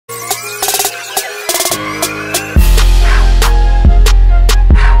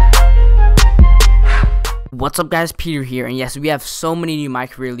What's up guys, Peter here, and yes, we have so many new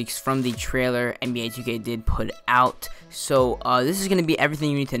MyCareer leaks from the trailer NBA 2K did put out. So this is going to be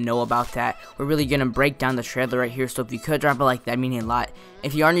everything you need to know about that. We're really going to break down the trailer right here, so if you could drop a like, that'd mean a lot.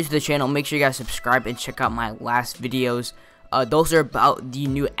 If you are new to the channel, make sure you guys subscribe and check out my last videos. Those are about the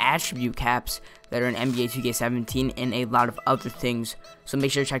new attribute caps that are in NBA 2K17 and a lot of other things, so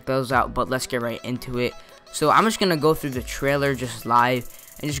make sure to check those out. But let's get right into it. So I'm just going to go through the trailer just live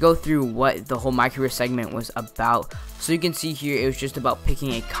and just go through what the whole MyCareer segment was about. So you can see here it was just about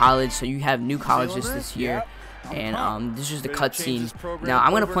picking a college. So you have new colleges this year, and this is the cutscene. Now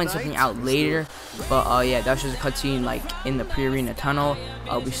I'm gonna point something out later, but yeah, that's just a cutscene like in the pre-arena tunnel.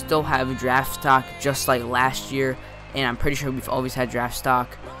 We still have draft stock just like last year, and I'm pretty sure we've always had draft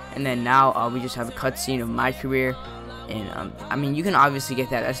stock. And then now we just have a cutscene of MyCareer, and I mean, you can obviously get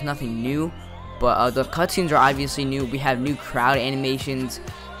that. That's nothing new. But the cutscenes are obviously new. We have new crowd animations,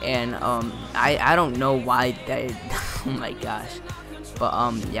 and I don't know why that. Oh my gosh! But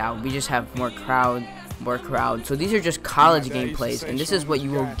yeah, we just have more crowd. So these are just college gameplays, and this is what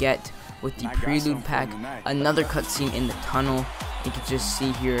you will get with the prelude pack. Another cutscene in the tunnel. You can just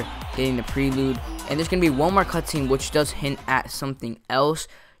see here getting the prelude, and there's gonna be one more cutscene which does hint at something else.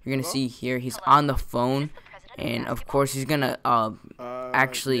 You're gonna see here he's on the phone. And of course he's gonna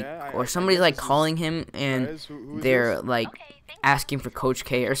actually, or somebody's like calling him, and they're like asking for Coach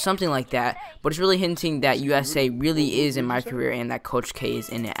K or something like that. But it's really hinting that USA really is in MyCareer and that Coach K is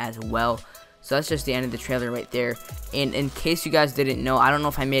in it as well. So that's just the end of the trailer right there. And in case you guys didn't know, I don't know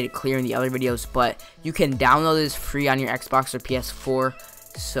if I made it clear in the other videos, but you can download this free on your Xbox or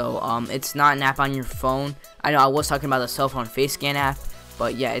PS4. So it's not an app on your phone. I know I was talking about the cell phone face scan app,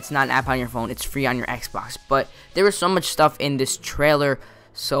 but yeah, it's not an app on your phone. It's free on your Xbox. But there was so much stuff in this trailer.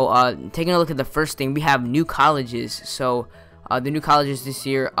 So taking a look at the first thing, we have new colleges. So the new colleges this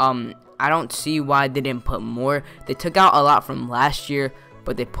year, I don't see why they didn't put more. They took out a lot from last year,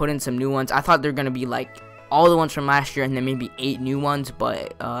 but they put in some new ones. I thought they were going to be like all the ones from last year and then maybe 8 new ones,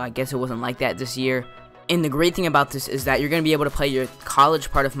 but I guess it wasn't like that this year. And the great thing about this is that you're going to be able to play your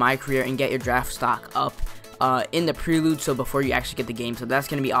college part of MyCareer and get your draft stock up in the prelude, so before you actually get the game. So that's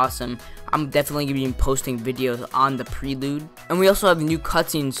gonna be awesome. I'm definitely gonna be posting videos on the prelude. And we also have new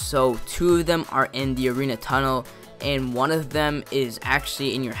cutscenes. So 2 of them are in the arena tunnel, and 1 of them is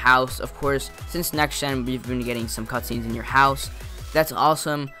actually in your house. Of course, since next gen we've been getting some cutscenes in your house. That's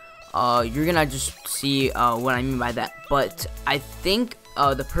awesome. You're gonna just see what I mean by that. But I think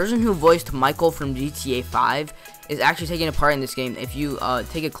the person who voiced Michael from GTA 5 is actually taking a part in this game. If you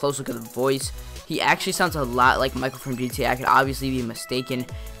take a close look at the voice, he actually sounds a lot like Michael from GTA. I could obviously be mistaken.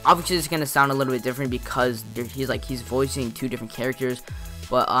 Obviously, it's gonna sound a little bit different because he's voicing 2 different characters.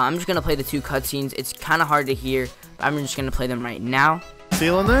 But I'm just gonna play the 2 cutscenes. It's kind of hard to hear, but I'm just gonna play them right now.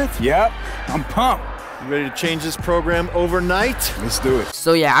 Feeling that? Yep, I'm pumped. You ready to change this program overnight? Let's do it.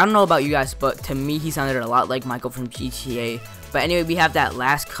 So yeah, I don't know about you guys, but to me, he sounded a lot like Michael from GTA. But anyway, we have that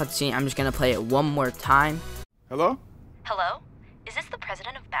last cutscene. I'm just gonna play it one more time. Hello? Hello? Is this the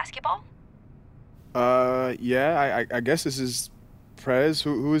president of basketball? Yeah, I guess this is Prez.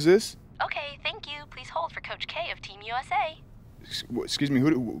 Who is this? Okay, thank you. Please hold for Coach K of Team USA. Excuse me,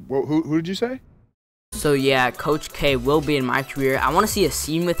 who did you say? So yeah, Coach K will be in MyCareer. I want to see a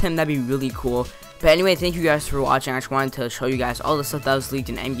scene with him. That'd be really cool. But anyway, thank you guys for watching. I just wanted to show you guys all the stuff that was leaked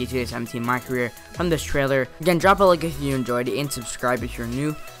in NBA 2K17 MyCareer from this trailer. Again, drop a like if you enjoyed it and subscribe if you're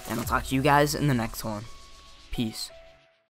new. And I'll talk to you guys in the next one. Peace.